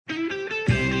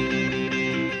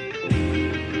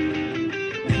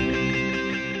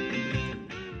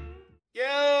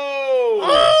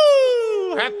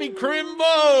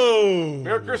Crimbo!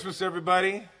 Merry Christmas,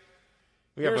 everybody.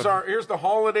 Here's the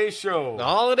holiday show. The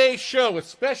holiday show with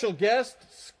special guest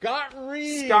Scott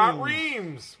Reams. Scott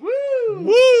Reams. Woo!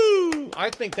 Woo! I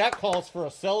think that calls for a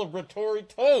celebratory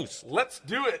toast. Let's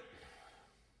do it.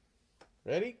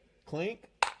 Ready? Clink.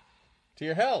 To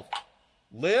your health.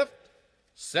 Lift.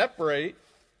 Separate.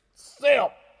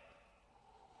 Sip.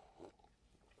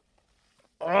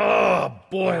 Oh,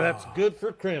 boy, that's good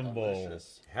for Crimbo.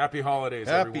 Happy holidays,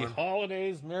 Happy everyone.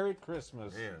 holidays. Merry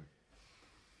Christmas. Man.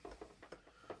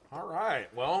 All right,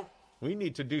 well. We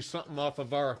need to do something off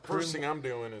of our... First thing I'm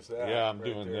doing is that. Yeah, I'm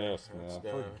right doing there. this, man.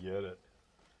 Forget it.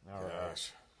 All right.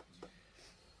 Gosh.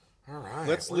 All right.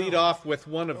 Let's lead off with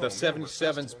one of the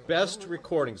 77's best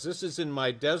recordings. This is in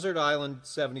my Desert Island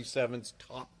 77's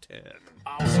top 10.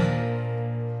 Awesome.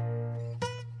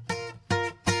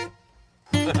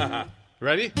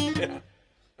 Ready? Yeah.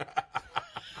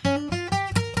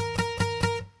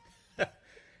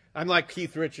 I'm like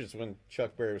Keith Richards when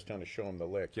Chuck Berry was trying to show him the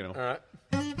lick, you know. All right.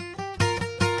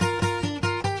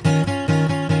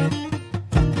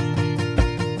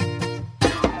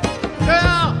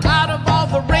 Well, out of all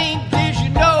the reindeers, you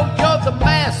know you're the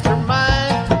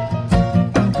mastermind.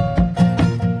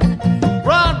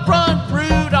 Run, run,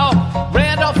 Rudolph.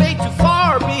 Randolph ain't too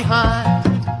far behind.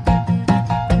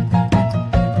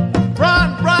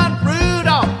 Run, run,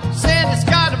 Rudolph. Santa's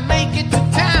gotta make it to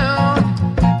town.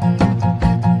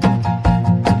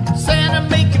 Santa,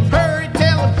 make him hurry,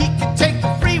 tell him he can take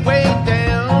the freeway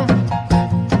down.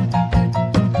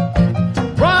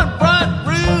 Run, run,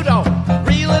 Rudolph.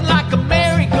 Reeling like a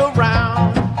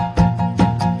merry-go-round.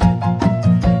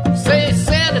 Say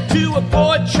Santa to a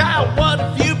boy child, what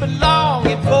have you been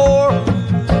longing for?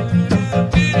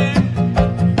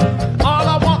 All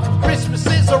I want for Christmas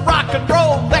is a rock and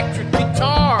roll electric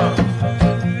guitar.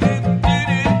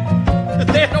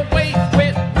 Then away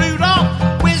went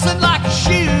Rudolph, whizzing like a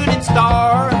shooting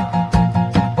star.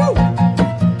 Woo!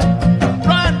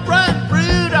 Run, run,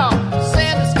 Rudolph,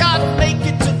 Santa's gotta make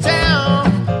it to town.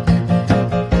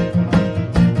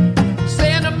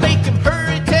 Santa, make him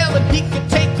hurry, tell him he can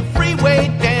take the freeway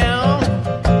down.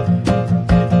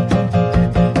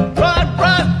 Run,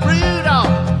 run,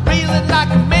 Rudolph, reeling like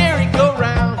a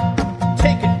merry-go-round.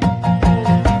 Take it.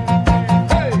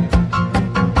 Hey.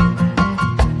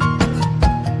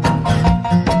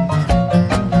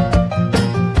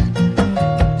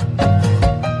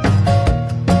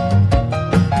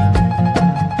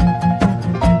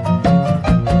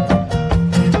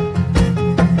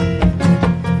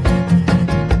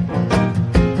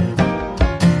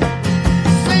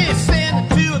 Say Santa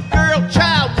to a girl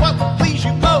child, what would please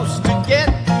you most to get?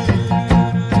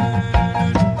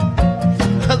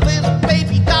 A little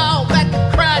baby doll that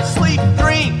can cry, sleep,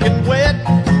 drink, and wet.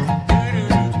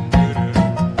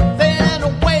 Then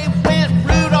away went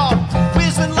Rudolph,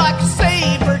 whizzing like a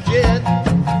saber jet.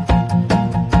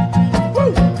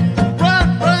 Woo!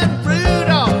 Run, run,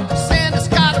 Rudolph, Santa's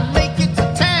gotta make it to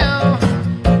town.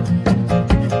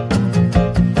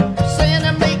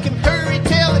 Santa, make him hurry,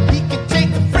 tell him he can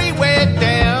take the freeway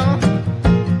down.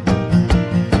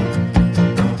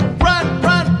 Run,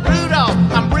 run, Rudolph,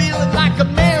 I'm reeling like a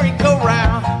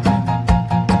merry-go-round.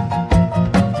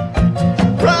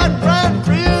 Run, run,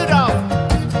 Rudolph.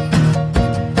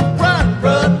 Run,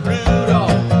 run,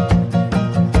 Rudolph.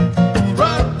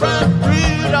 Run, run,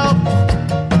 Rudolph.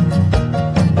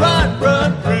 Run,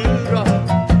 run, Rudolph.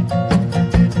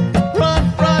 Run,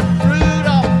 run,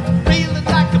 Rudolph. Reeling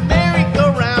like a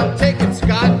merry-go-round. Take it,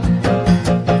 Scott.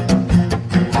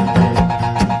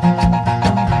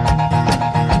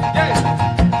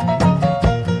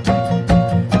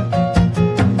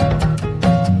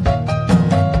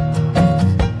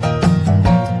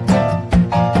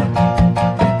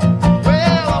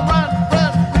 Well, run,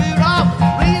 run, Rudolph,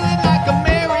 reeling like a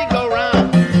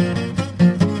merry-go-round.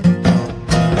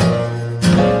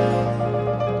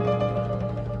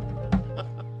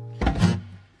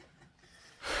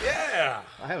 Yeah.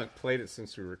 I haven't played it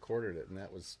since we recorded it, and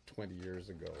that was 20 years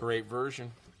ago. Great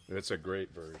version. It's a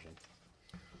great version.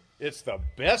 It's the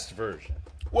best version.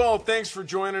 Well, thanks for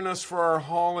joining us for our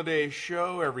holiday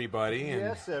show, everybody. And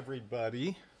Yes,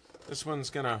 everybody. this one's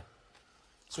gonna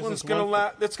is one it's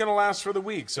gonna last for the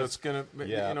week, so it's gonna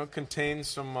Yeah. contain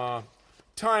some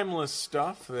timeless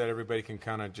stuff that everybody can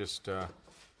kind of just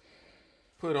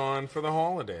put on for the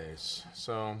holidays.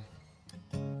 So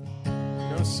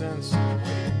no sense in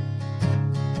waiting.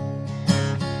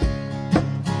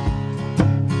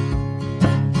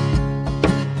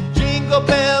 Jingle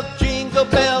bell, jingle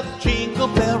bell, jingle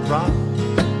bell rock.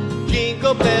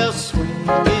 Jingle bells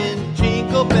swinging,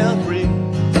 jingle bell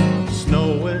ring.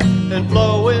 Snowing and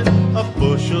blowing up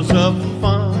bushels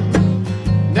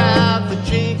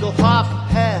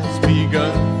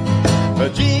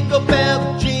Jingle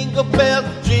bell, jingle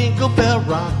bell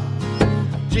rock.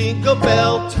 Jingle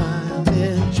bell time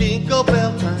in Jingle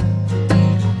Bell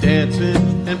time.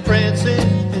 Dancing and prancing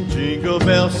in Jingle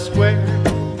Bell Square.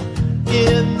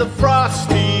 In the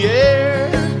frosty air.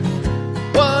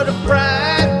 What a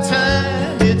bright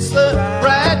time. It's the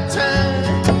right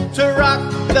time to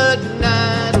rock the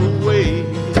night away.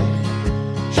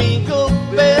 Jingle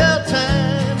bell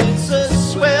time. It's a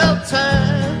swell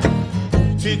time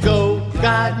to go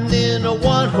riding in a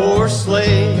one-horse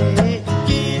sleigh.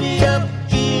 Giddy up,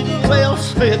 giddy well,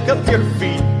 pick up your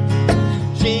feet.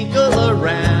 Jingle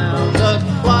around the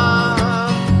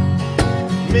clock.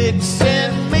 Mix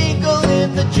and mingle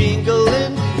in the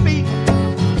jingling beat.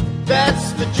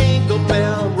 That's the Jingle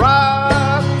Bell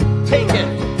Rock. Take it.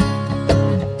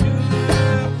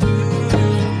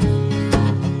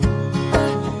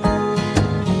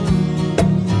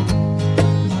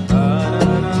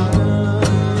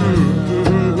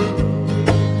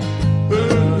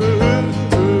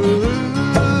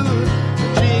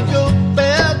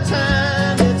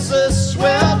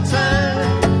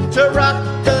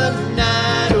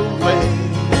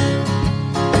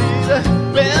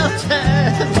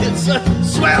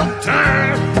 Swell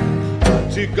time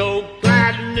to go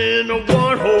gliding in a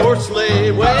one-horse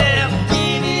sleigh. Well,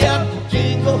 giddy up,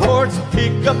 jingle horse,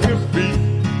 pick up your feet.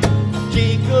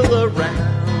 Jingle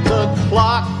around the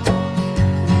clock.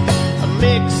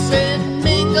 Mix and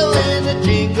mingle in a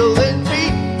jingling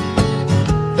beat.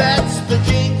 That's the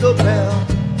Jingle Bell.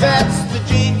 That's the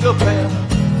Jingle Bell.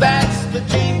 That's the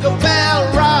Jingle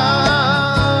Bell Rock.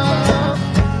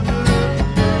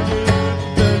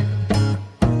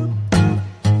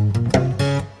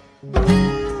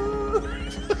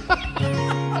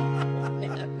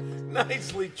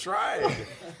 Nicely tried.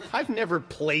 I've never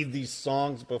played these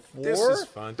songs before. This is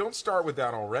fun. Don't start with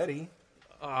that already.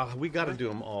 We got to do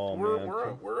them all, We're man.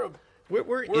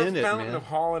 we're in a it, fountain man. of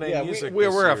holiday Yeah, music. we're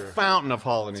a this year. fountain of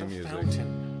holiday It's a music.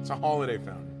 fountain. It's a holiday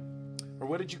fountain. Or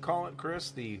what did you call it,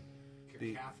 Chris? The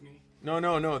No.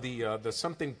 The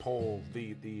something pole.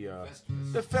 The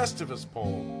Festivus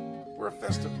pole. We're a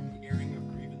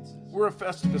We're a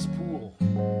Festivus pool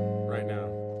right now.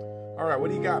 All right, what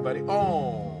do you got, buddy?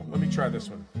 Oh, let me try this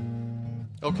one.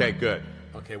 Okay, good.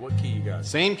 Okay, what key you got?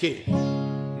 Same key.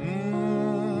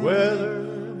 Weather.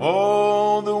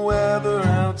 Oh, the weather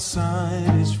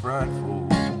outside is frightful,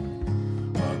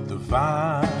 but the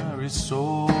fire is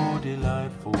so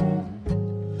delightful.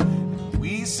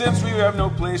 Since we have no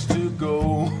place to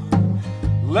go,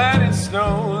 let it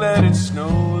snow, let it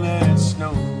snow, let it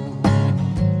snow.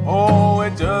 Oh,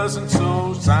 it doesn't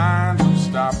show signs of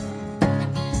stopping,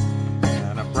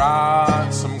 and I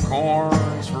brought some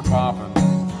corns for popping.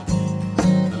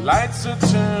 The lights are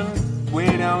turned way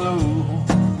down low.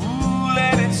 Ooh,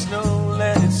 let it snow,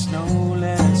 let it snow,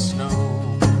 let it snow.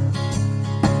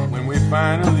 When we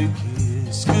finally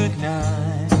kiss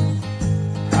goodnight,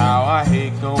 how I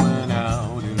hate going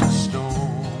out in the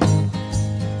storm.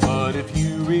 But if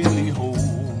you really hold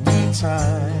me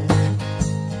tight,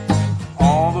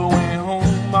 all the way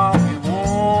home I'll be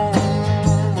warm.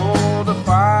 Oh, the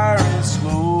fire is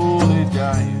slowly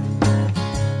dying,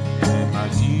 and my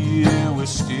dear, we're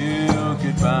still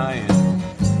goodbying.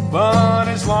 But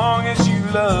as long as you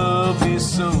love me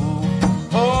so,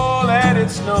 oh, let it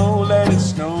snow, let it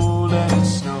snow, let it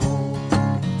snow.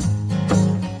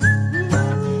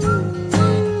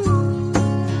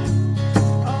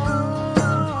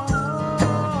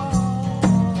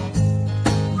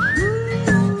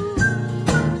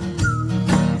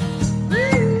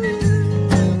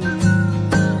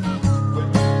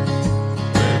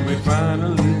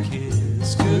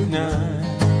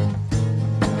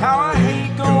 How I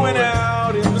hate going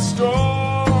out in the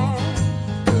storm,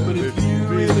 but if you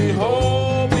really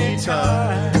hold me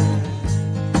tight,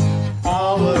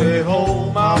 all the way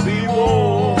home I'll be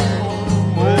warm.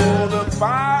 Well, the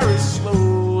fire is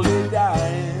slowly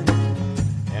dying,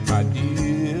 and my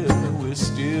dear, we're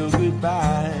still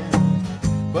goodbye.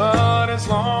 But as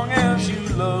long as you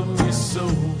love me so,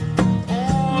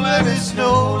 oh, let it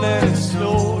snow, let it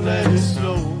snow, let it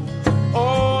snow.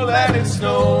 Oh, let it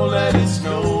snow, let it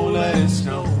snow, let it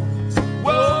snow.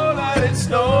 Whoa, let it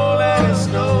snow, let it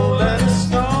snow, let it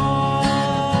snow.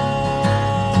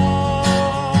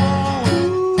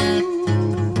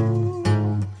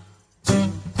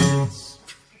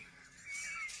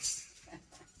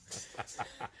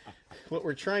 What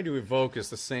we're trying to evoke is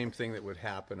the same thing that would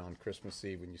happen on Christmas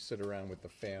Eve when you sit around with the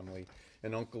family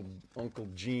and Uncle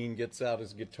Gene gets out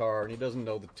his guitar and he doesn't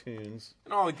know the tunes.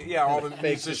 And all the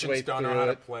fakes his way musicians don't know through how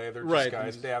to it. play. They're just Right.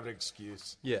 guys. They have an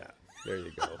excuse. Yeah, there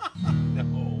you go.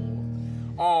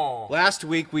 No. Oh. Last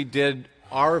week we did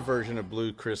our version of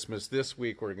Blue Christmas. This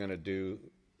week we're going to do,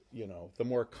 the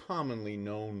more commonly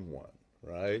known one,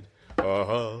 right? I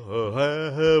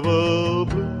have a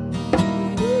blue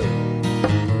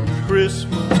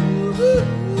Christmas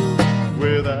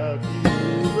without you.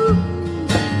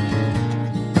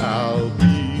 I'll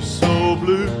be so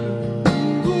blue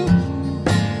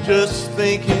just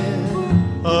thinking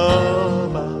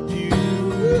about you.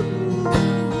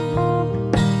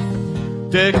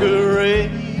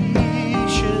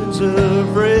 Decorations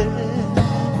of red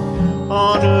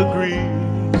on a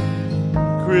green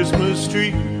Christmas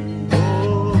tree.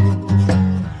 Oh,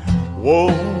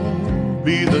 won't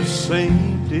be the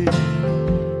same day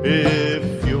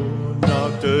if you're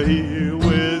not here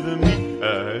with me.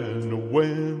 And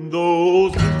when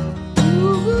those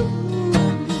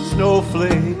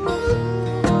snowflakes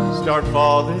start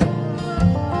falling,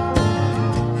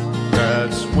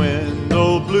 that's when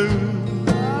the blue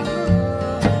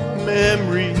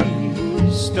memories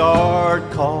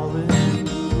start calling.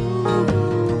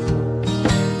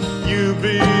 You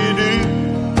be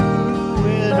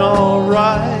doing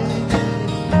alright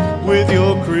with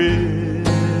your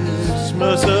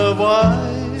Christmas of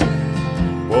white.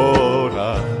 Won't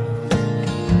I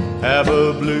have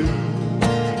a blue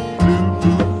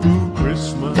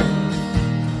Christmas?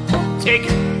 Take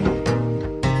it.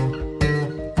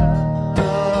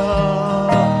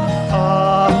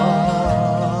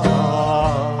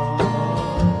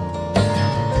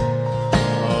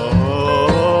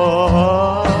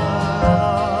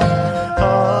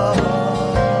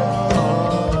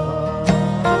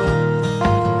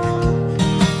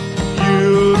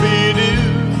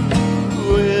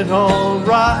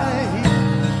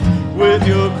 With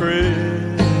your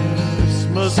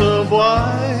Christmas of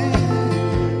white,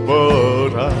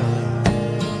 but I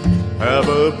have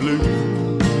a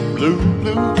blue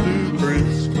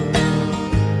Christmas.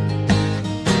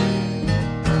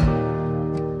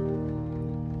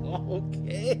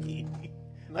 Okay,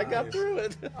 I got through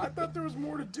it. I thought there was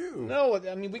more to do. No,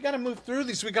 I mean we got to move through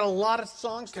these. We got a lot of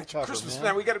songs to cover. Christmas,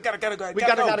 man. We gotta go. Gotta go. It's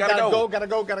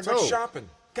like shopping.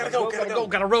 Gotta go.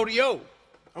 Got a rodeo.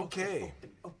 Okay.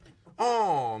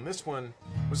 Oh, this one.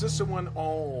 Was this the one,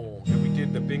 that we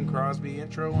did the Bing Crosby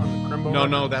intro on the Crimbo?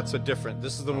 No, that's a different.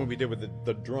 This is the one we did with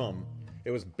the drum.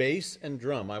 It was bass and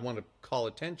drum. I want to call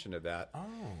attention to that. Oh.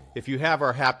 If you have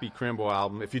our Happy Crimbo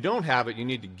album, if you don't have it, you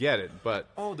need to get it. But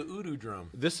the Udu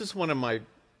drum. This is one of my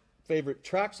favorite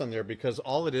tracks on there because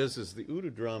all it is the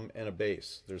Udu drum and a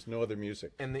bass. There's no other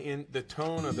music. And the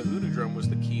tone of the Udu drum was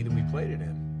the key that we played it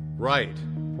in. Right.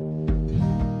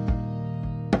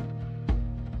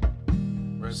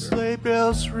 Sleigh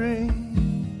bells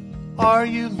ring, are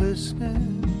you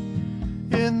listening?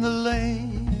 In the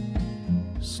lane,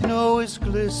 snow is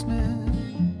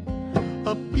glistening.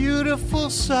 A beautiful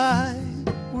sight,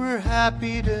 we're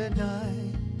happy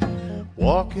tonight.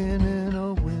 Walking in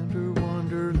a winter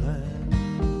wonderland.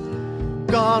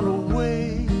 Gone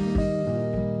away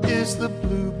is the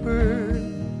bluebird.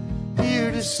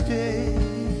 Here to stay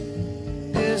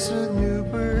is a new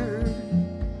bird.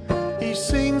 He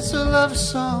sings a love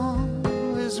song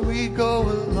as we go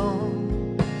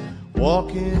along,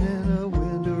 walking in a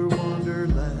winter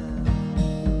wonderland.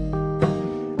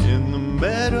 In the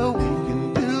meadow we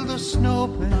can build a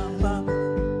snowman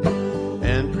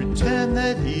and pretend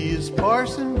that he is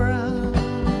Parson Brown.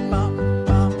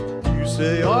 You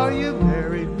say, are you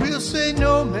married? We'll say,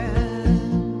 no,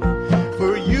 man,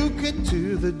 for you could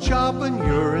do the job when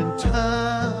you're in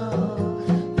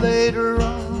town. Later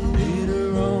on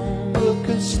we'll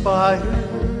conspire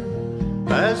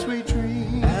as we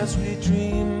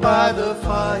dream by the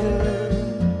fire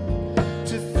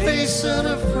to face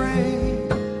unafraid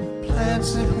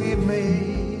plans that we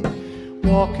made,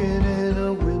 walking in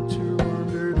a winter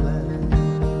wonderland.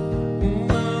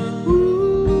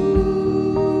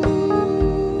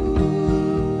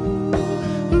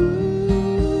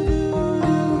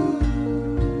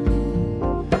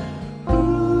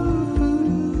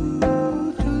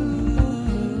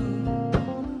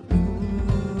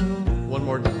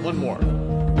 One more.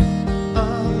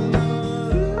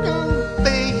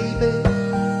 Baby,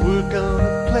 we're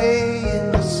gonna play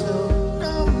in the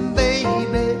sun,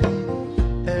 baby.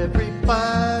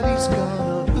 Everybody's gonna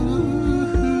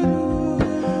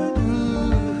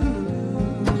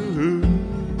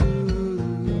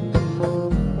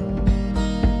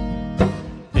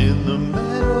In the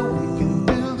meadow we can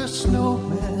build a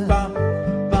snowman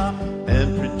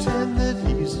and pretend that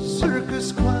he's a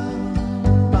circus clown.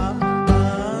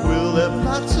 We'll have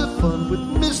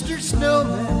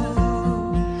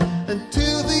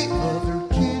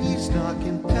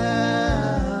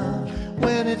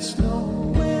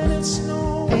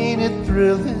Ain't it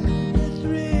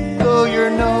thrilling? Though your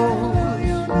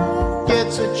nose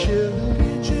gets a chillin',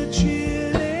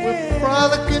 with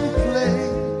frolic and play,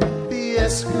 the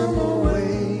Eskimo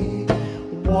way,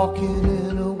 walking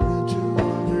in a winter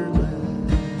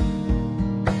wonderland.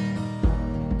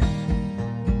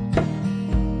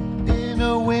 In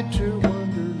a winter wonderland.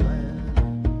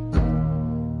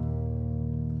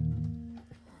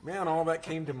 Man, all that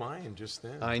came to mind just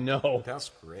then. I know. That's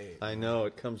great. I know,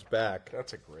 it comes back.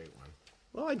 That's a great one.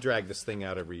 Well, I drag this thing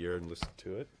out every year and listen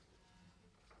to it.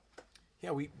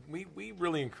 Yeah, we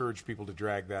really encourage people to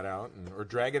drag that out or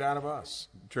drag it out of us,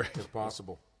 if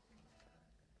possible.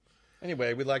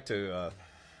 Anyway, we'd like to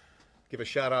give a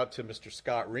shout out to Mr.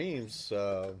 Scott Reams.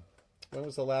 When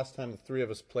was the last time the three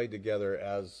of us played together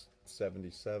as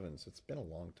 77s? It's been a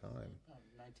long time.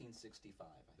 1965.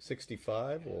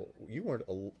 65? Well,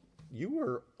 you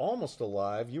were almost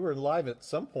alive. You were alive at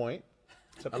some point.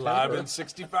 September. Alive in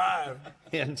 65.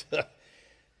 And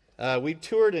we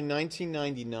toured in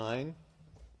 1999,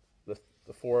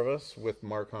 the four of us, with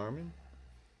Mark Harmon.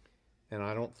 And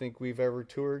I don't think we've ever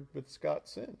toured with Scott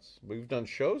since. We've done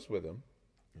shows with him.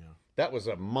 Yeah. That was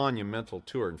a monumental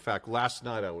tour. In fact, last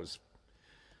night I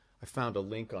found a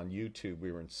link on YouTube.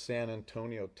 We were in San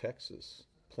Antonio, Texas,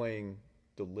 playing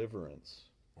Deliverance.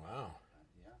 Wow.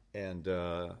 And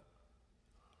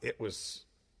it was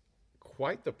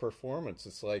quite the performance.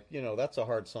 It's like, that's a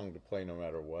hard song to play no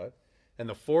matter what. And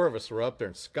the four of us were up there,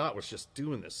 and Scott was just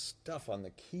doing this stuff on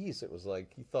the keys. It was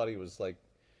like, he thought he was like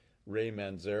Ray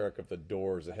Manzarek of the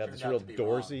Doors. It had this real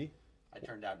Doorsy. I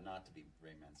turned out not to be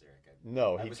Ray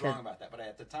Manzarek. I was wrong about that, but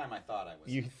at the time I thought I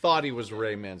was. You thought he was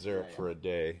Ray Manzarek for a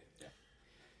day.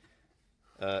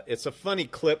 It's a funny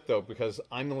clip, though, because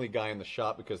I'm the only guy in the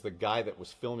shop because the guy that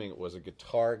was filming it was a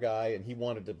guitar guy, and he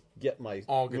wanted to get my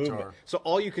movement. Guitar. So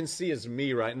all you can see is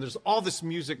me, right? And there's all this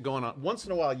music going on. Once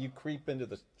in a while, you creep into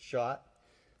the shot,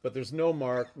 but there's no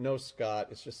Mark, no Scott.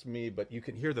 It's just me, but you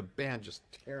can hear the band just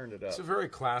tearing it up. It's a very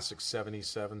classic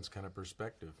 77s kind of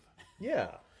perspective. Yeah.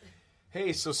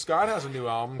 Hey, so Scott has a new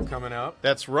album coming up.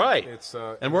 That's right.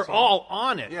 And we're all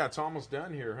on it. Yeah, it's almost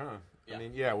done here, huh? Yeah. I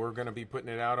mean, we're going to be putting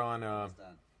it out on.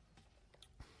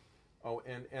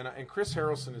 And Chris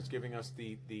Harrelson is giving us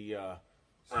the.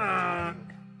 Scott's hiding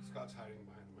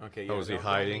behind me. Okay. Oh, is he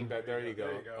hiding? There you go.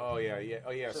 Oh yeah.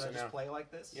 Oh yeah. Should So I just now, play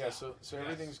like this? yeah. So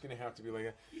everything's going to have to be like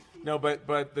that. No,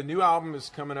 but the new album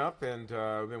is coming up, and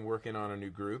I've been working on a new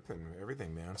group and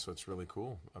everything, man. So it's really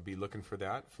cool. I'll be looking for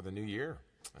that for the new year.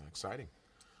 Exciting.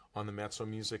 On the Mezzo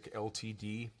Music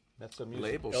Ltd. Mezzo Music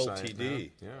label Ltd. site. Man.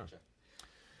 Yeah.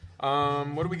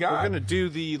 What do we got? We're going to do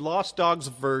the Lost Dogs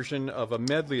version of a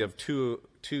medley of two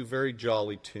very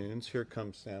jolly tunes. Here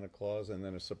Comes Santa Claus, and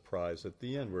then a surprise at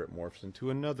the end where it morphs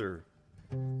into another.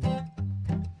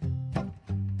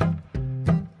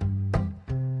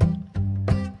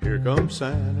 Here comes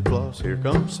Santa Claus,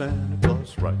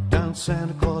 right down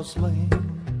Santa Claus Lane.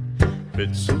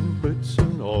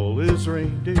 Blitzen, all his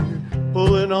reindeer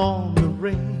pulling on the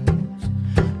reins.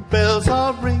 Bells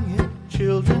are ringing,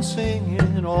 children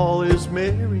singing, all is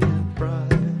merry and bright.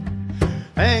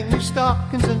 Hang your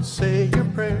stockings and say your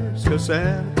prayers, 'cause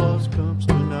Santa Claus comes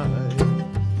tonight.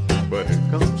 Well, here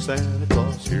comes Santa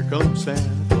Claus,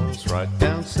 right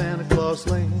down Santa Claus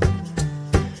Lane.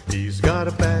 He's got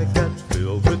a bag that's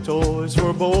filled with toys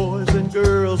for boys and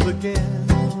girls again.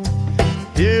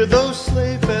 Hear those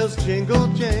sleigh bells jingle,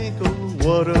 jangle,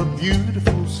 what a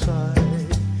beautiful sight.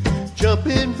 Jump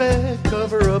in bed,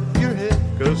 cover up your head,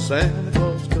 'cause Santa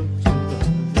Claus comes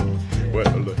tonight. Well,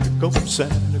 here comes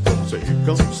Santa Claus,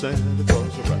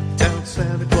 right down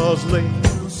Santa Claus Lane.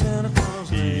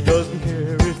 He doesn't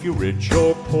care if you're rich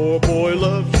or poor, boy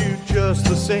loves you just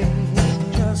the same.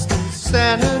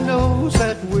 Santa knows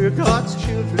that we're God's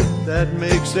children, that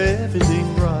makes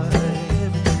everything right.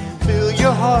 Fill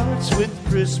your hearts with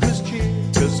Christmas cheer,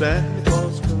 'cause Santa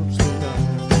Claus comes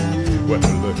tonight.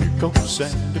 Well, here comes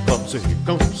Santa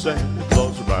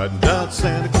Claus, riding down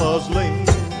Santa Claus Lane.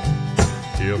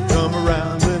 He'll come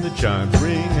around when the chimes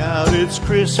ring out, it's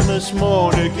Christmas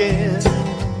morn again.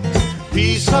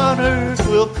 Peace on earth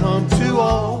will come to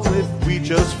all if we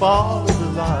just follow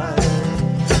the light.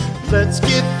 Let's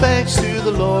give thanks to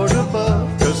the Lord above,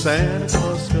 'cause Santa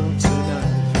Claus comes tonight.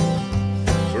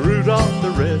 Rudolph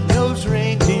the red-nosed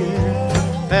reindeer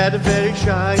had a very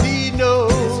shiny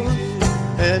nose,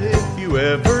 and if you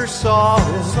ever saw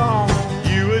it,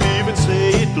 you would even say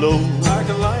it glowed like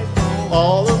a light bulb.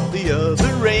 All of the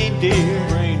other reindeer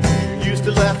used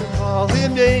to laugh and call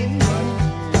him names.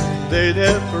 They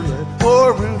never let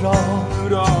poor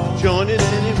Rudolph join in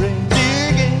any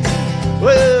reindeer game.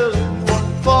 Well, in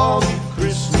one foggy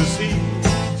Christmas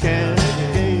Eve, Canada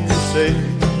gave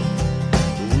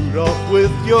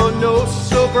your nose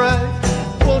so bright.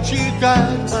 Won't you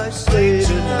guide my sleigh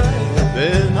tonight?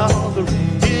 Then all the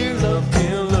reindeer loved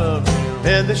him,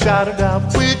 and they shouted out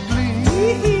with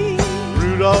glee,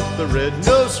 Rudolph the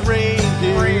red-nosed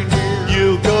reindeer,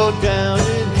 you'll go down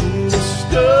in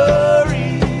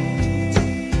history.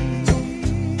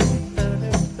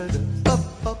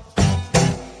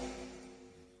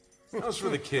 That was for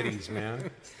the kiddies, man.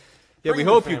 Yeah, Bring we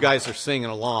the hope family. you guys are singing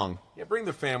along. Yeah, bring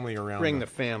the family around. Bring the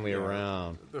family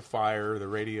around. The fire, the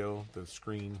radio, the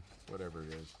screen, whatever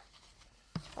it is.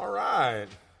 All right.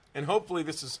 And hopefully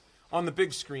this is on the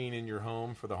big screen in your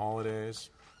home for the holidays.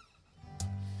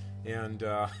 And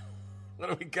what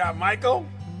do we got, Michael?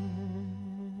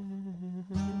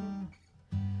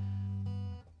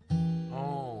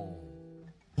 Oh.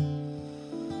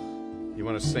 You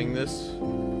want to sing this?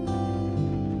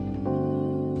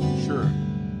 Sure.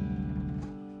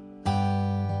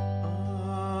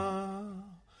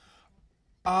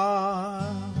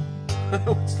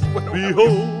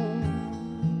 Behold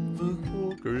the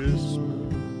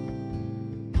Christmas.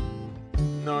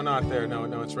 No, not there.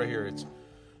 No, it's right here. It's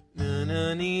na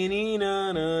na nee nee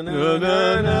na na na Na,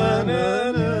 na, na,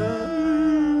 na, na.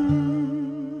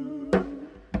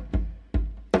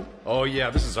 Oh yeah,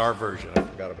 this is our version. I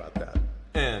forgot about that.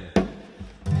 And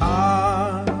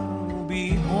I'll be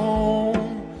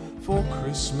home for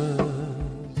Christmas.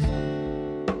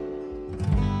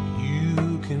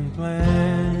 You can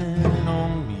plan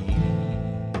on me.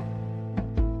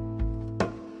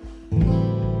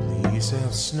 Please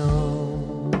have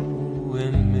snow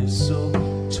and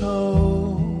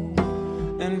mistletoe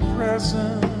and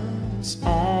presents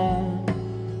on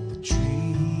the tree.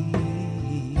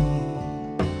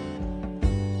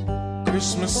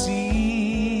 Christmas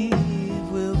Eve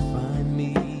will find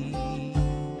me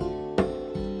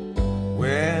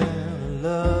where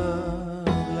love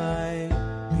like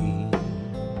beams.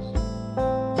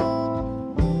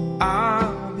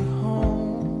 I'll be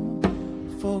home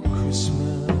for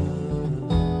Christmas,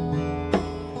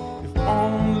 if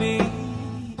only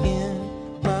in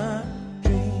my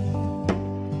dream.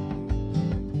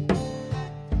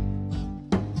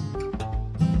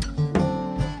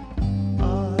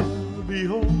 I'll be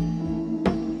home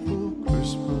for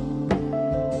Christmas.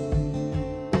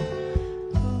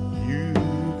 You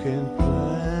can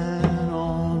plan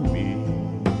on me.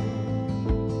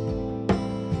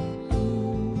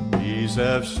 Please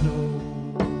have snow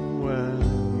and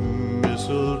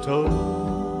mistletoe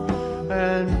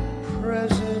and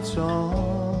presents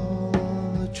on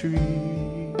the tree.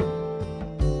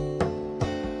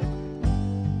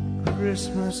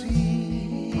 Christmas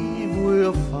Eve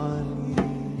will find me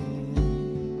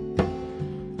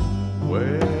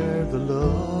where the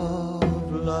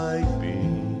love light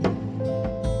beams.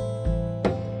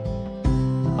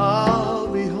 I'll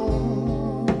be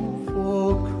home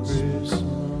for Christmas,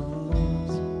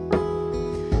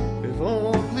 if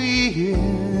only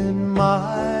in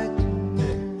my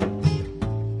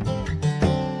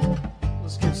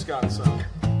Let's give Scott some.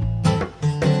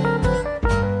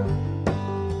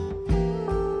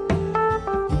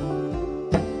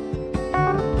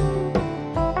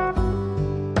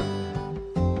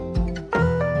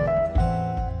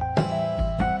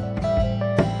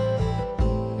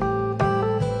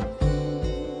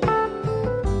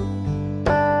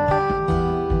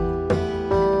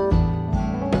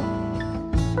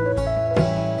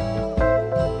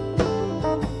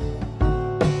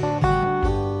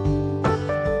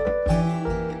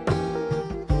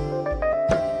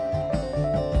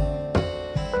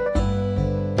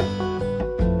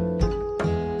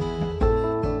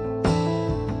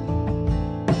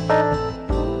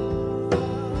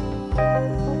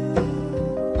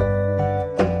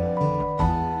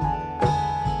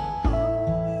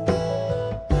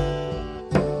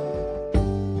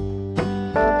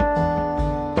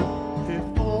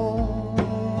 if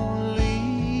only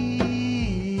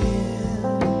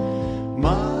in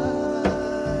my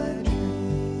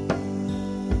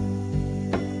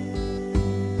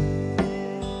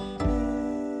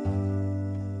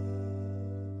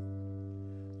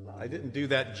I didn't do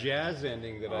that jazz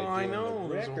ending that I do I on know.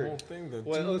 the There's a record. whole thing. That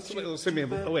Well, listen to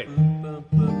me. Oh, wait.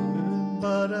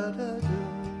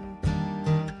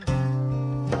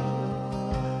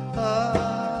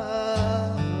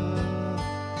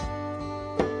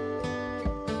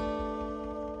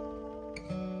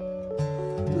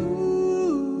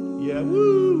 Yeah,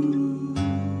 woo.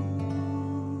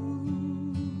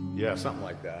 Yeah, something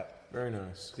like that. Very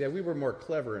nice. Yeah, we were more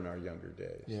clever in our younger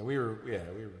days. Yeah, we were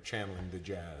channeling the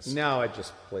jazz. Now I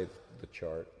just play the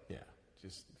chart. Yeah,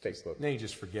 just Facebook. now you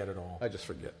just forget it all. I just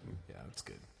forget. Yeah, that's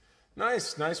good.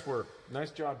 Nice work.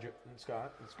 Nice job,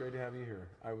 Scott. It's great to have you here.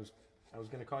 I was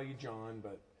going to call you John,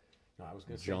 but no, I was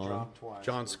going to say Job twice.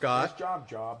 John Scott. Nice job.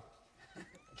 Job.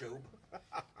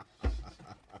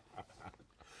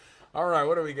 All right,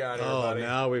 what do we got here, buddy?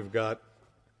 Now we've got.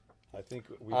 I think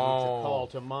we need to call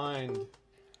to mind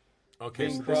Okay,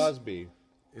 Bing Crosby.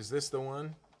 Is this the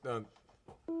one? You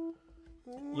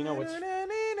know what's?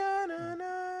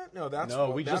 No, that's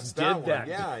we that's just that did that.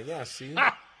 One. Yeah. See,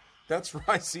 that's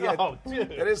right. See, Dude.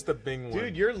 that is the Bing one.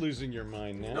 Dude, you're losing your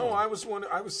mind now. No, I was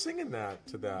singing that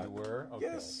to that. You were? Okay.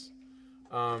 Yes.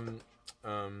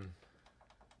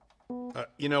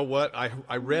 You know what?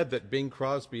 I read that Bing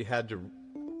Crosby had to.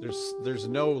 There's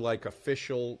no like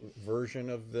official version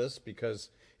of this because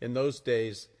in those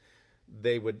days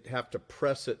they would have to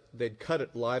press it. They'd cut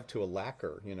it live to a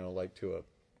lacquer,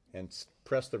 and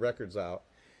press the records out.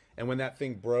 And when that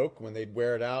thing broke, when they'd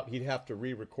wear it out, he'd have to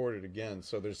re-record it again.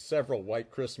 So there's several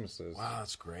White Christmases. Wow,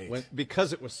 that's great.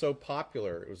 Because it was so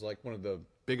popular, it was like one of the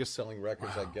biggest selling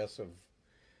records, I guess, of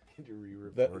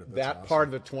that part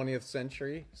of the 20th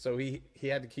century. So he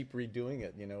had to keep redoing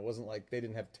it. It wasn't like they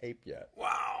didn't have tape yet.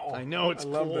 Wow. I know, it's I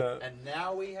love cool. that. And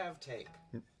now we have tape.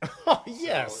 Oh,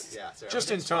 yes. So, yeah, so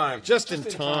Just in everything's time. fine. Just in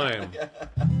time.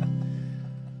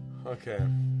 Okay.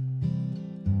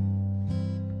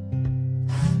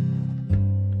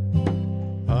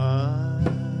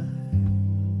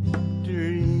 I'm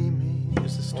dreaming.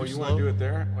 Is this too Oh, you slow? want to do it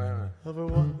there? Of a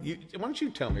one. Why don't you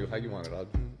tell me how you want it?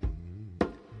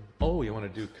 You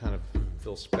want to do kind of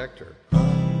Phil Spector.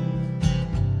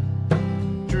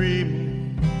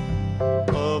 Dreaming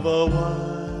of a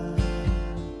white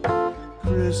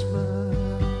Christmas,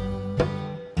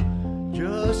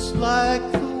 just like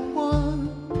the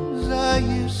ones I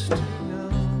used to know,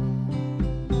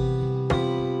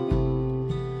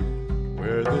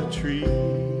 where the tree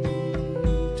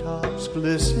tops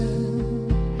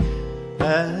glisten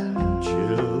and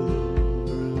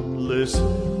children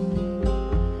listen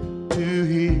to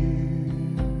hear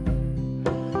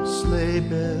sleigh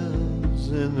bells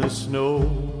in the snow.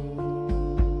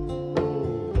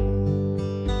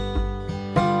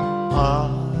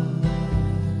 I'm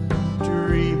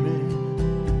dreaming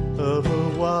of a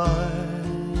white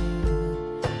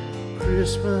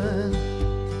Christmas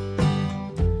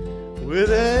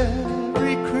with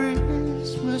every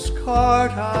Christmas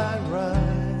card I write.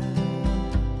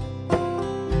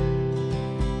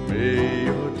 May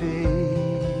your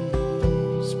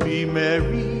days be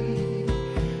merry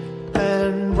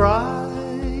and bright,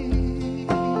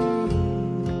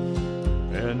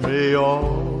 and may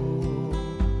all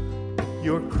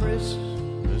your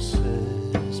Christmases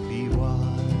be white.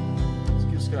 Let's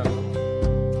give Scott a little.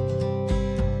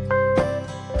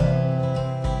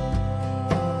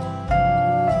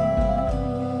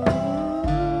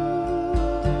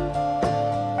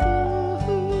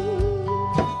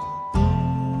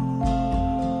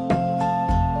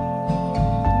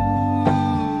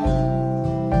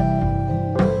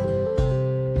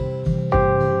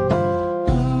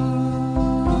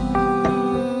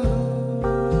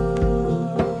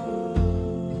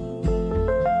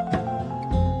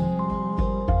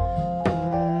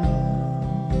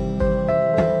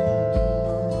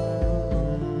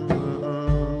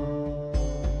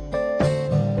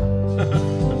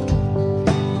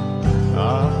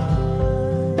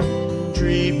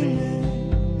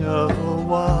 Dreaming of a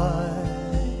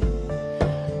white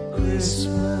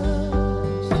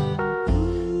Christmas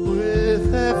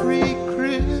with every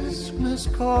Christmas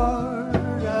card I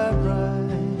write.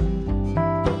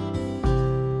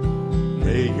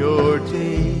 May your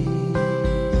day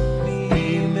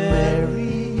be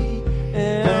merry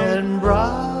and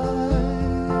bright,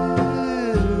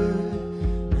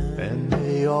 and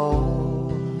may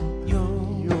all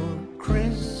your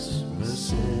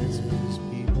Christmases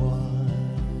be white,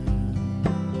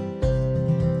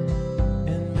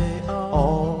 and may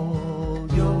all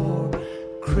your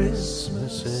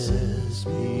Christmases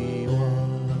be white.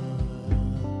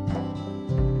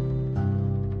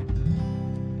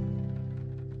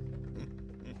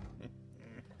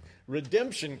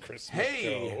 Redemption Christmas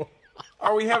Hey, show.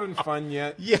 are we having fun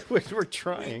yet? Yeah, we're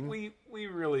trying. We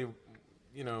really,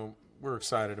 we're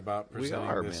excited about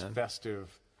presenting this man.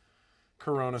 festive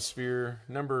Coronasphere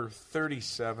number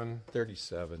 37.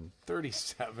 37.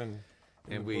 37.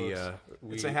 in And the we, books.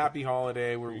 we it's a happy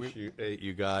holiday. We appreciate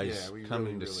you guys Yeah, we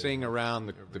coming really, to really sing around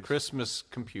the appreciate Christmas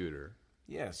computer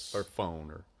yes. or phone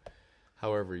or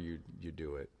however you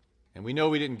do it. And we know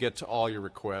we didn't get to all your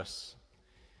requests.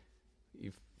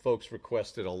 You folks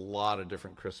requested a lot of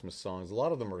different Christmas songs. A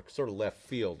lot of them are sort of left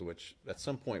field, which at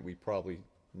some point we probably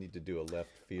need to do a left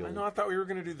field. I know. I thought we were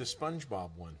going to do the SpongeBob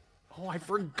one. Oh, I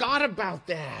forgot about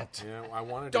that. Yeah, I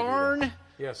wanted Darn. to do that.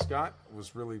 Yeah, Scott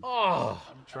was really trying.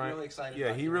 I'm really excited. Yeah,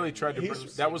 about he hearing really tried to. you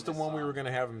That was the sing one this we were song. going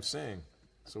to have him sing.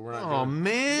 So we're not. Oh, doing,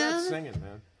 man. He's not singing,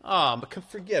 man. Oh, but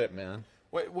forget it, man.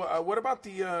 Wait, what about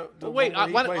the Wait,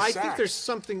 one where he plays I sax? think there's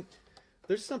something.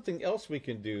 There's something else we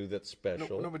can do that's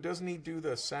special. No, but doesn't he do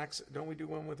the sax? Don't we do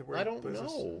one with where I he don't plays this-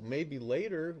 know. Maybe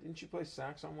later. Didn't you play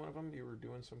sax on one of them? You were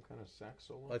doing some kind of sax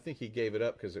solo. I think he gave it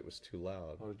up because it was too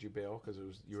loud. Oh, did you bail because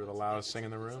you were the loudest thing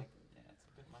in the room?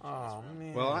 Oh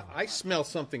man. Well, I smell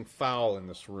something foul in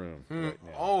this room right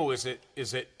now. Oh, is it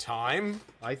time?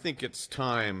 I think it's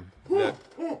time that.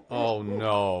 Oh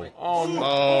no! Oh no!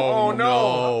 Oh,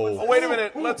 no. Oh, wait a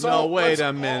minute. Let's No, all. wait let's,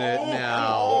 a minute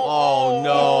now. Oh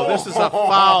no! This is a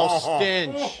foul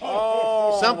stench.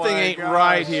 Oh, Something my ain't gosh.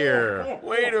 right here.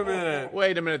 Wait a minute.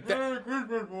 Wait a minute.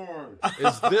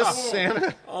 Is this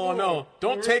Santa? Oh no!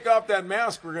 Don't take off that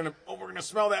mask. We're gonna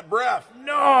smell that breath.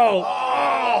 No!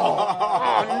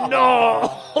 Oh no!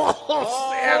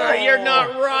 Santa, you're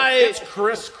not right. It's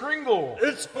Kris Kringle.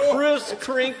 It's Kris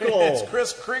Kringle. It's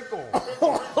Kris Kringle.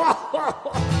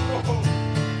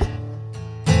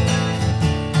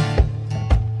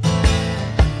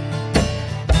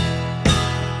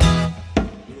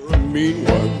 You're a mean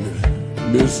one,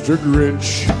 Mr.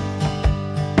 Grinch.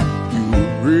 You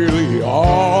really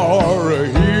are a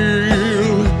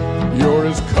heel. You're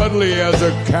as cuddly as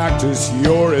a cactus.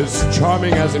 You're as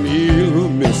charming as an eel,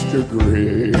 Mr.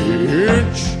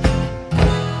 Grinch.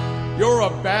 You're a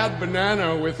bad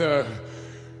banana with a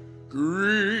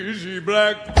greasy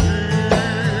black peel.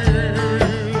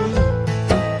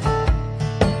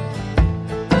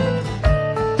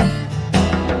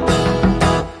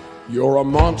 You're a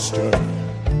monster,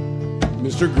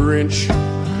 Mr. Grinch.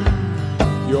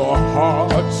 Your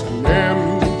heart's an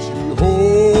empty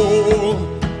hole.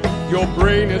 Your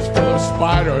brain is full of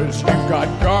spiders. You've got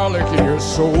garlic in your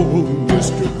soul,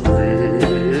 Mr.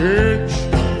 Grinch.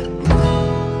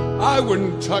 I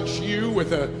wouldn't touch you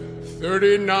with a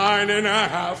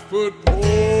 39.5-foot pole.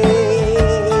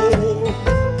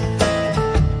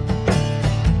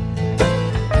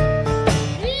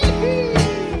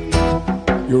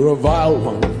 You're a vile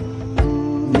one,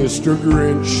 Mr.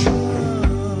 Grinch.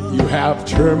 You have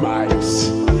termites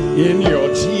in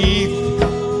your teeth.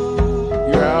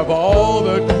 You have all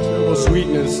the terrible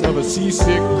sweetness of a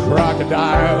seasick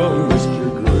crocodile,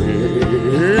 Mr.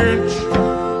 Grinch.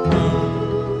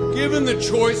 Given the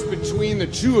choice between the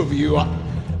two of you,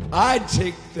 I'd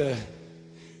take the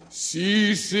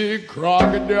seasick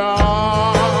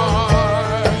crocodile.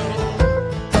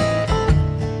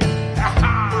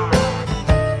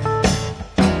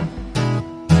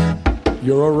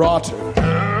 You're a rotter,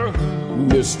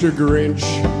 Mr. Grinch.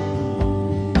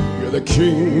 You're the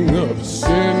king of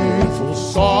sinful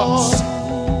sauce.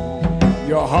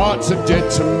 Your heart's a dead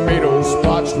tomato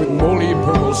spotched with moldy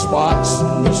purple spots,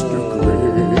 Mr.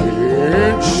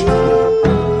 Grinch.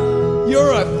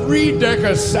 You're a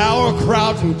 3-decker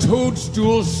sauerkraut and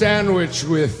toadstool sandwich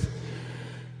with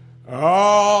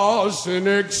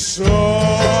arsenic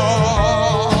sauce.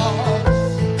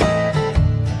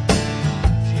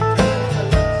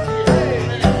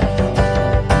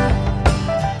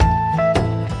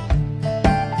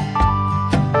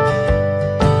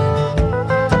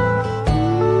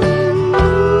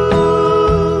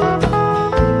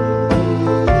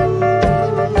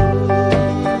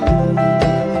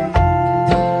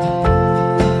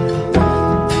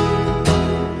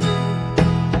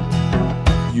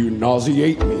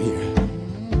 Nauseate me,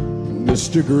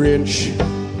 Mr. Grinch,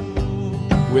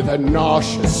 with a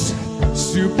nauseous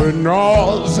super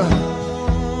nose.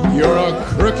 You're a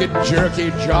crooked jerky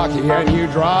jockey and you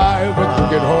drive a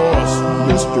crooked horse,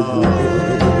 Mr. Grinch.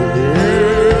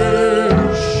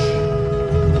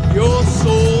 Your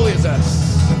soul is a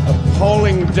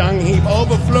appalling dung heap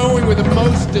overflowing with the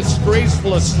most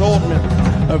disgraceful assortment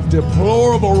of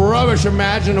deplorable rubbish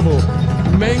imaginable,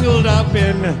 mangled up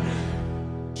in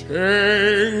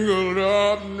tangled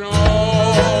up knots.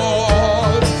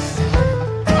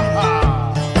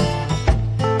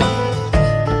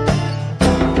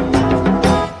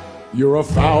 You're a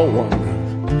foul one,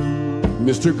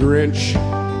 Mr. Grinch.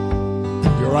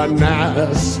 You're a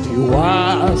nasty,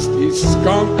 wasty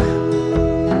skunk.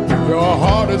 Your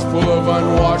heart is full of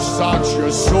unwashed socks.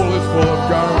 Your soul is full of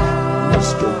gunk,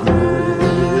 Mr. Grinch.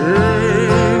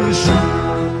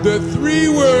 The 3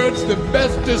 words that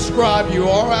best describe you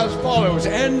are as follows,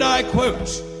 and I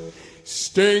quote: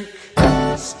 stink,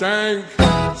 stank,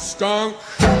 stunk.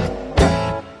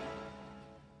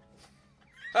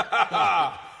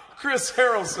 Chris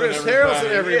Harrelson. Chris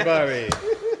Harrelson, everybody.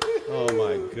 Oh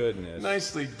my goodness.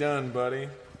 Nicely done, buddy.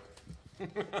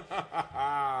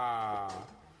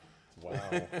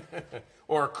 Wow.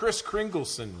 Or Kris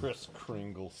Kringleson. Kris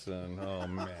Kringleson. Oh,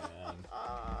 man.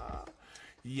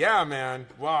 Yeah, man.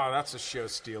 Wow, that's a show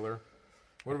stealer.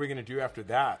 What are we going to do after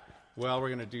that? Well, we're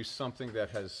going to do something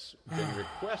that has been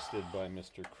requested by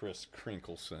Mr. Kris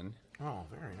Kringleson. Oh,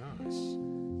 very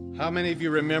nice. How many of you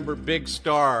remember Big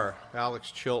Star,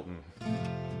 Alex Chilton?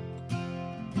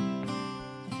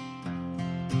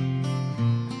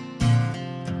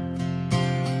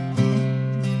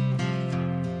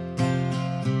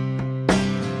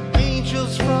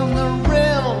 Angels from the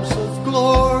realms of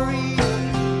glory,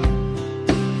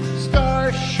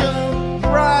 stars shone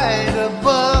bright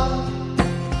above.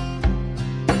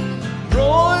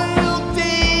 Royal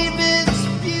David's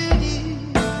beauty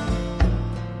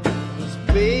was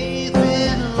bathed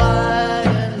in light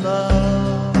and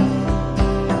love.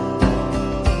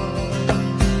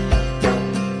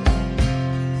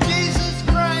 Jesus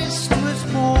Christ was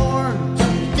born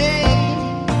today.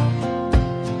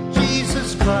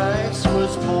 Jesus Christ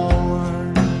was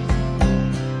born.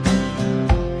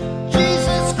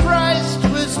 Jesus Christ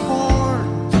was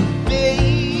born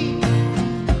today.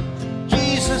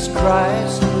 Jesus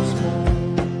Christ was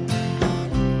born.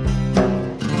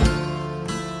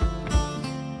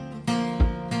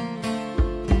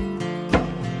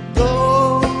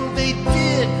 Though they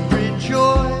did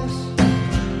rejoice,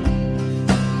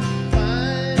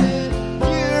 finding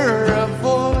pure a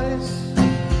voice,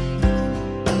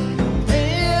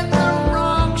 and the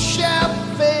wrong shall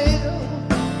fail,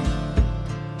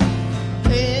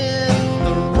 and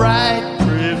the right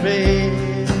prevail.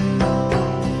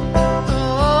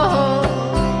 Oh,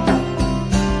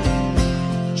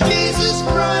 Jesus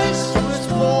Christ was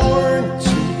born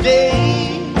today.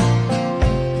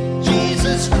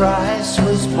 Jesus Christ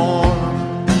was born.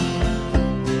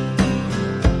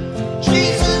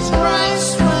 Jesus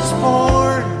Christ was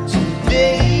born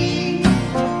today.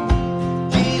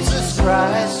 Jesus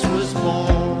Christ was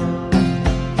born.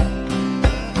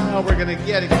 Well, we're going to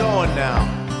get it going now.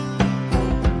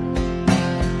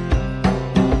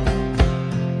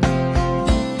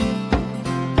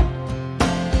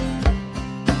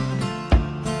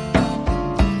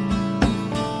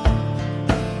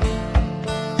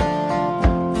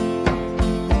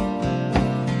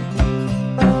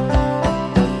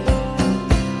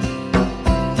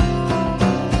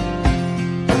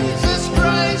 Jesus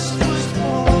Christ was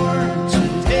born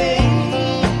today.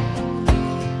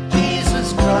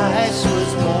 Jesus Christ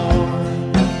was born.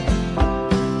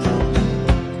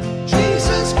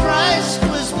 Jesus Christ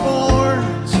was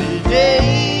born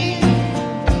today.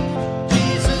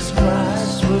 Jesus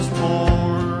Christ was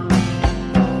born.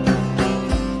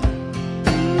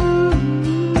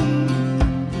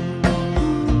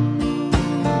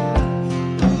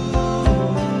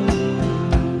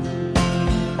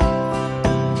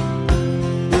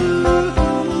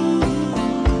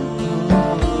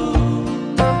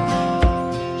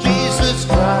 Jesus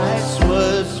Christ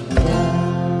was born.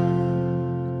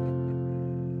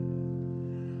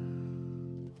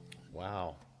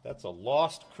 Wow. That's a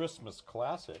lost Christmas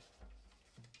classic.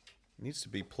 Needs to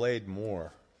be played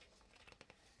more.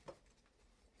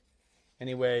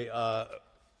 Anyway,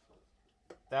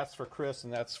 that's for Chris,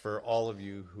 and that's for all of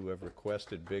you who have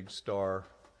requested Big Star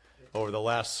over the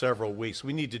last several weeks.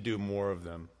 We need to do more of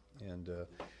them. And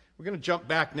we're going to jump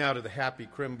back now to the Happy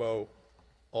Crimbo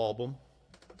album.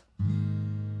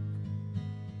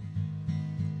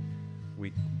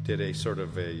 We did a sort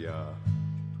of a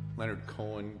Leonard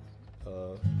Cohen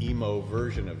emo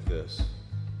version of this.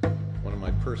 One of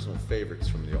my personal favorites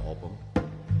from the album.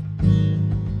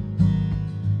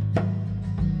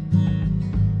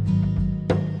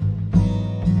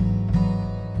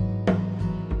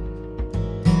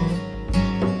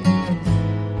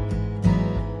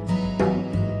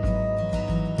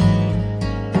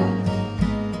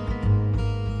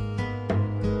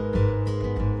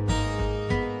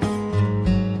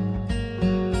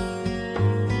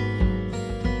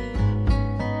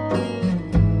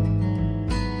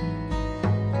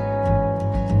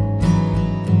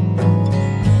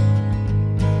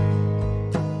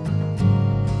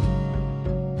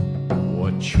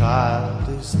 What child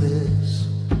is this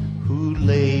who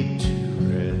laid to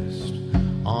rest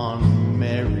on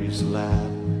Mary's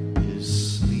lap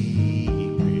is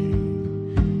sleeping?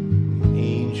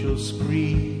 Angels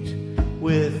greet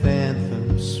with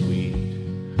anthems sweet,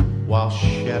 while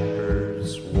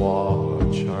shepherds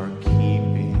watch are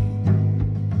keeping.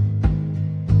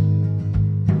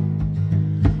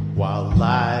 While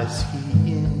lies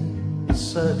he in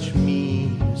such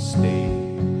mean estate,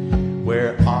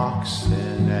 where ox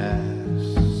and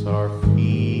ass are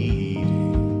feeding,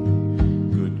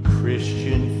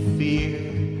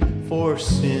 for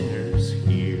sinners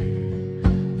here.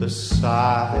 The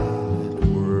silent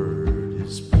word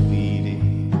is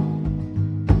pleading.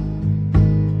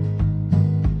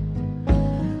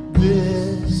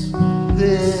 This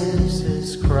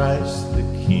is Christ the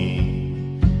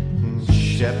King, and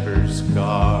shepherds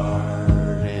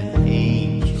guard and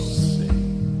angels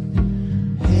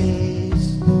sing.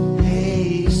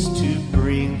 Haste to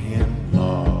bring him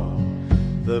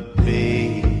home, the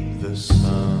babe, the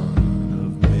Son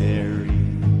of Mary.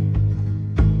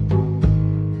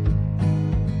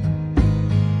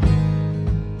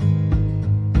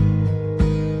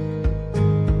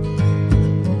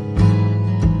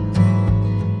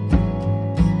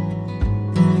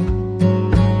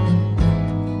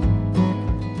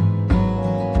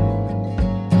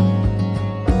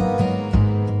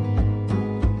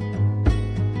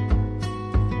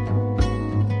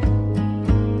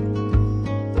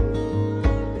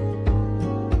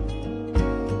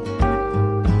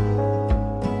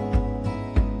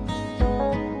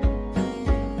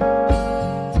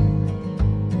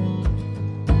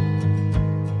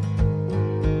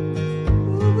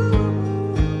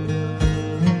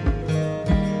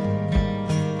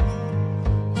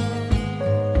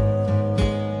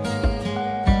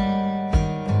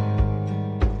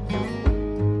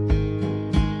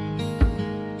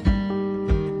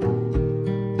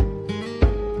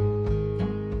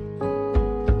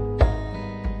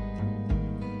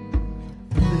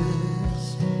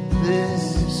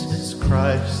 This is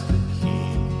Christ the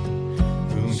King,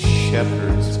 whom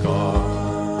shepherds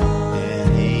guard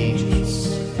and angels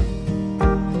sing.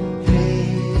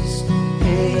 Haste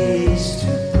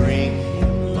to bring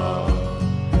him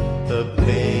love, the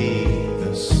babe,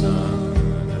 the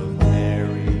Son of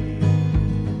Mary.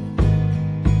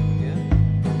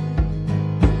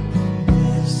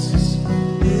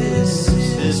 This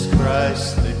is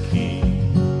Christ the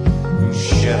King, whom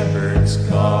shepherds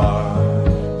guard.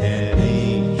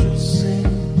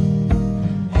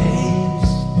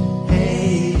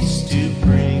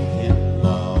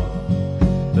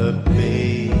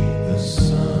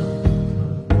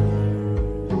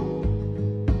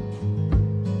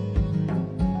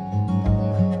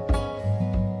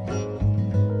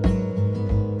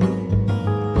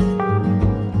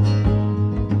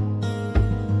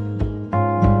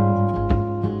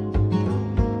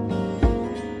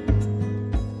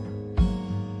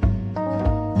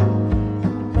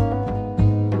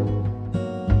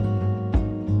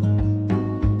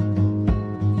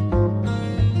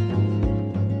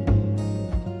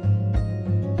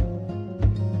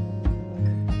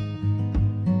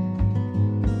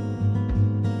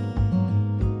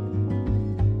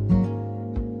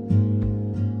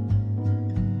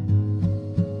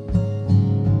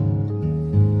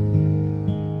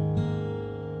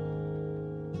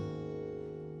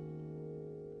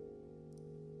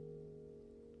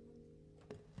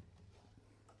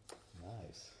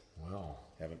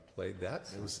 Haven't played that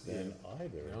since then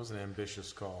either. That was an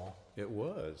ambitious call. It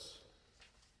was.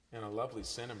 And a lovely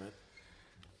sentiment.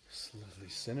 It's lovely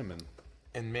cinnamon.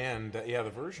 And man,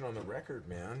 the version on the record,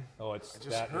 man. Oh, I just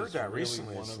heard that really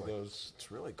recently. One It's of like, those.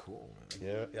 It's really cool,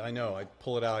 man. Yeah, I know. I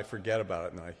pull it out, I forget about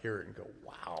it, and I hear it and go,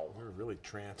 "Wow, We were really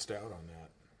tranced out on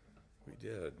that. we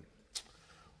did."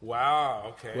 Wow.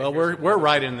 Okay. Well, we're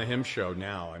right in the hymn show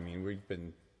now. I mean, we've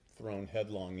been thrown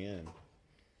headlong in.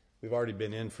 We've already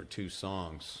been in for 2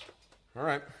 songs. All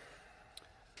right.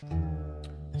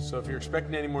 So if you're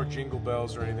expecting any more jingle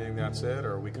bells or anything, that's it?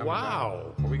 Or are we coming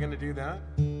Wow. back? Are we going to do that?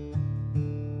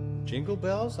 Jingle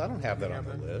bells? I don't have that You on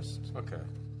have the that? list. Okay.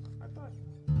 I thought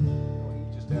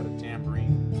you just had a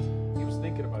tambourine. He was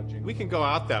thinking about jingle. We can go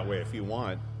out that way if you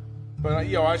want. But I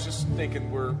was just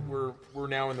thinking we're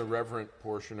now in the reverent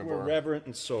portion of We're reverent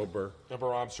and sober.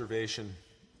 our observation.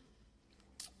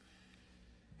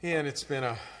 And it's been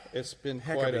a It's been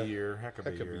Heck quite of a year, heck of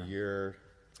a year,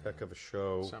 heck of a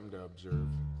show. something to observe.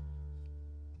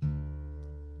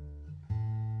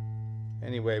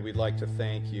 Anyway, we'd like to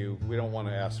thank you. We don't want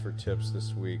to ask for tips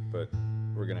this week, but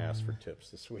we're going to ask for tips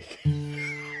this week.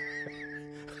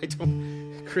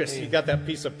 Chris, you got that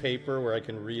piece of paper where I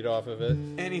can read off of it?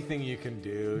 Anything you can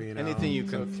do, Anything you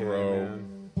It's can okay, throw.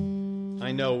 man.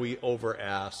 I know we over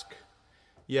ask.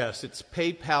 Yes, it's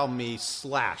PayPal me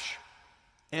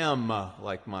 /M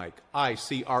like Mike,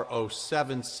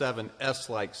 ICRO77S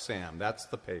like Sam. That's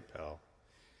the PayPal.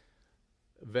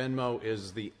 Venmo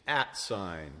is the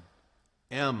 @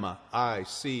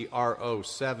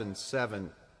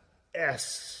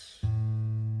 MICRO77S.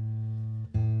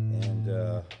 And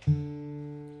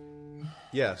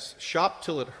yes, shop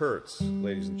till it hurts,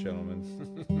 ladies and gentlemen.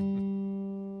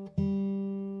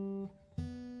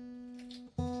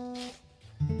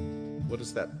 What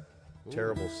is that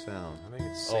terrible sound? I think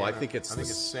it's Oh, I Santa. think it's I think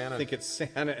it's Santa. I think it's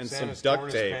Santa and Santa's some torn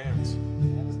duct his tape. pants.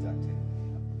 Santa's duct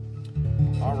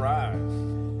tape. All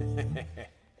right.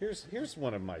 Here's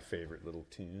one of my favorite little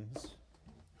tunes.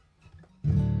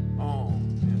 Oh,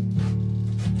 man.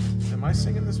 Am I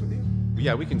singing this with you?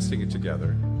 Yeah, we can sing it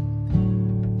together.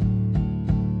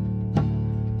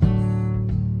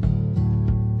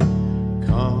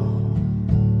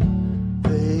 Come,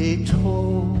 they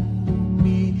told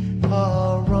me,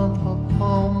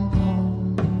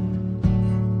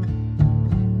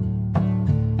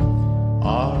 pa-rum-pa-pum-pum,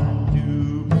 our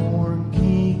newborn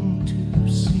king to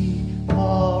see,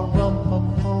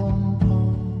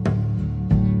 pa-rum-pa-pum-pum.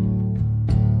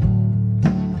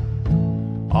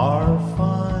 Our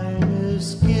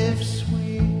finest gifts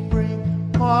we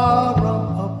bring,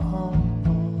 pa-rum-pa-pum-pum,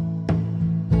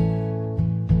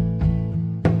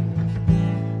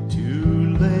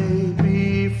 to lay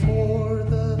before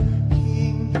the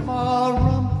king,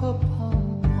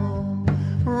 pa-rum-pa-pum-pum,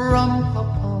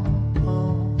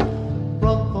 rum-pa-pum-pum,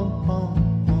 rum-pum-pum-pum.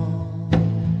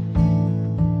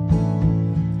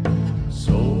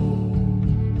 So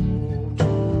to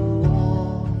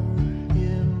honor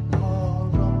him,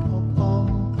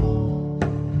 pa-rum-pa-pum-pum,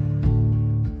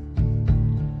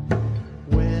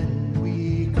 when we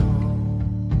come.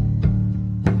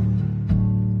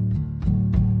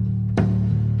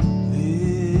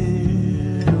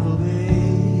 Little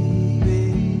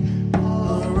baby,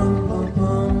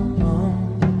 pa-rum-pa-pum-pum,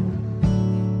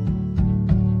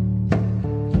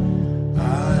 I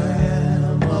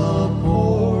am a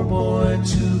poor boy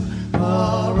too,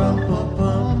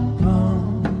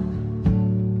 pa-rum-pa-pum-pum.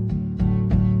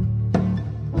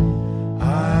 I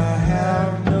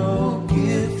have no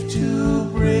gift to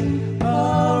bring,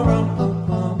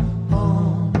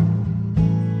 pa-rum-pa-pum-pum.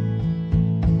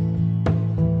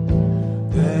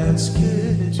 That's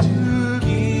good to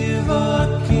give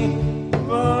a king,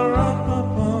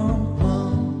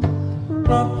 pa-rum-pa-pum-pum,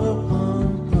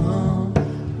 rum-pa-pum-pum,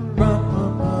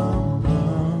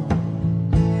 rum-pa-pum-pum.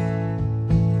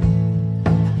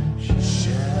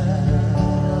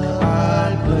 Shall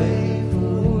I play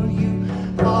for you,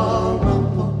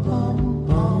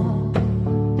 pa-rum-pa-pum-pum,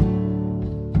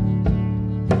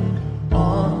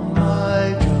 on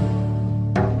my drum?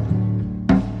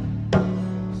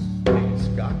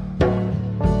 Scott.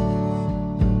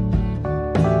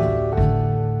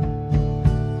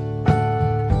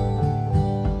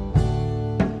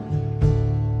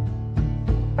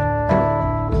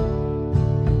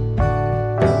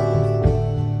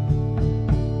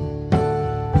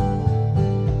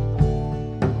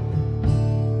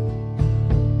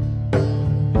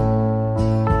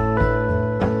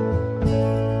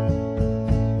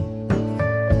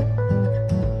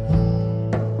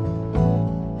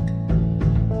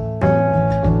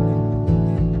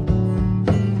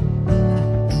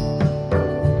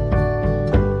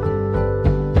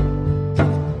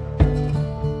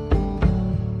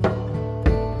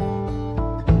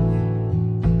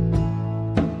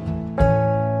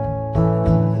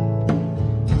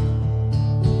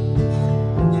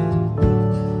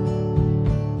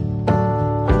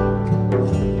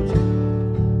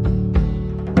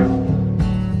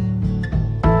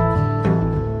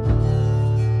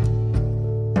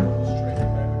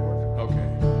 Okay.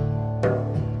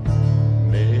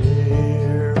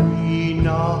 Mary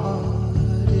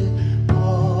nodded,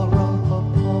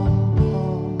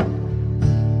 pa-rum-pa-pum-pum.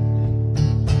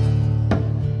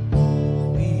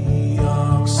 The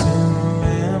oxen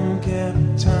them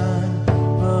kept time,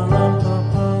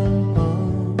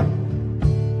 pa-rum-pa-pum-pum.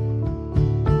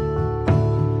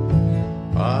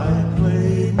 I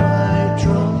played my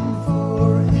drum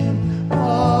for him,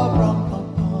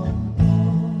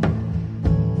 pa-rum-pa-pum-pum.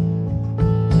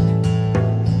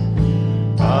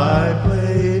 I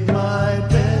played my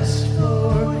best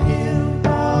for him,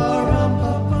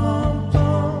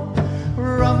 rum-pa-pum-pum,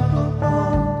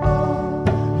 rum-pa-pum-pum,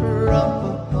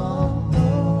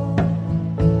 rum-pa-pum-pum.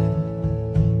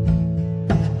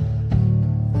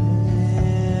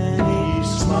 Then he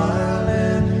smiled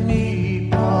at me,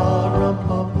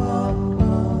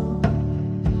 rum-pa-pum-pum,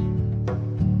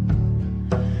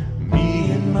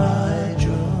 me and my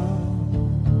drum.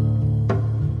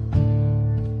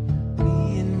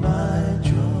 Me and my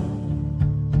drum,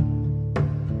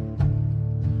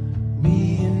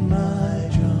 me and my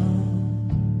drum.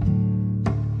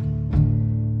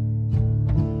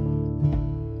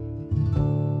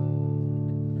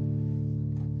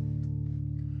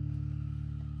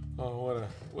 Oh,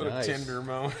 what a Nice. tender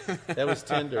moment. That was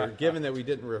tender. Given that we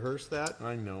didn't rehearse that,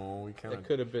 I know. We kind it of.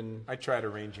 could have been. I tried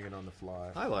arranging it on the fly.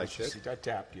 I liked it. I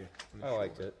tapped you. I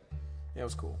liked it. Yeah, it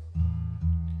was cool.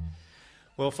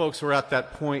 Well, folks, we're at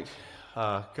that point.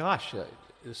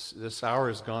 This hour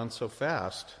has gone so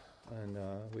fast, and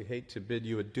we hate to bid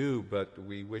you adieu, but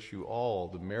we wish you all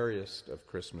the merriest of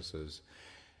Christmases,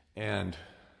 and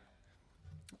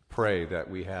pray that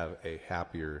we have a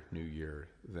happier new year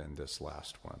than this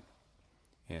last one.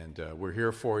 And we're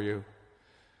here for you.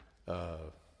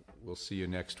 We'll see you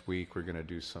next week. We're going to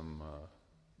do some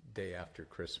day after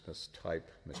Christmas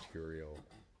type material.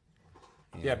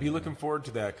 And, yeah, be looking forward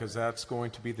to that, because that's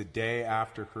going to be the day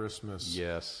after Christmas.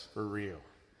 Yes. For real.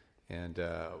 And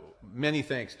many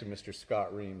thanks to Mr.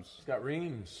 Scott Reams. Scott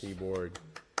Reams. Keyboard.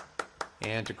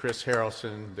 And to Chris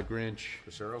Harrelson, the Grinch.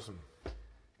 Chris Harrelson.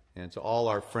 And to all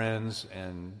our friends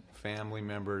and family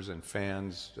members and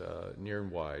fans near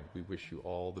and wide, we wish you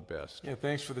all the best. Yeah,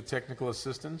 thanks for the technical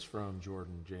assistance from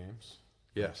Jordan James.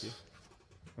 Yes.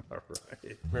 All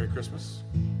right. Merry Christmas.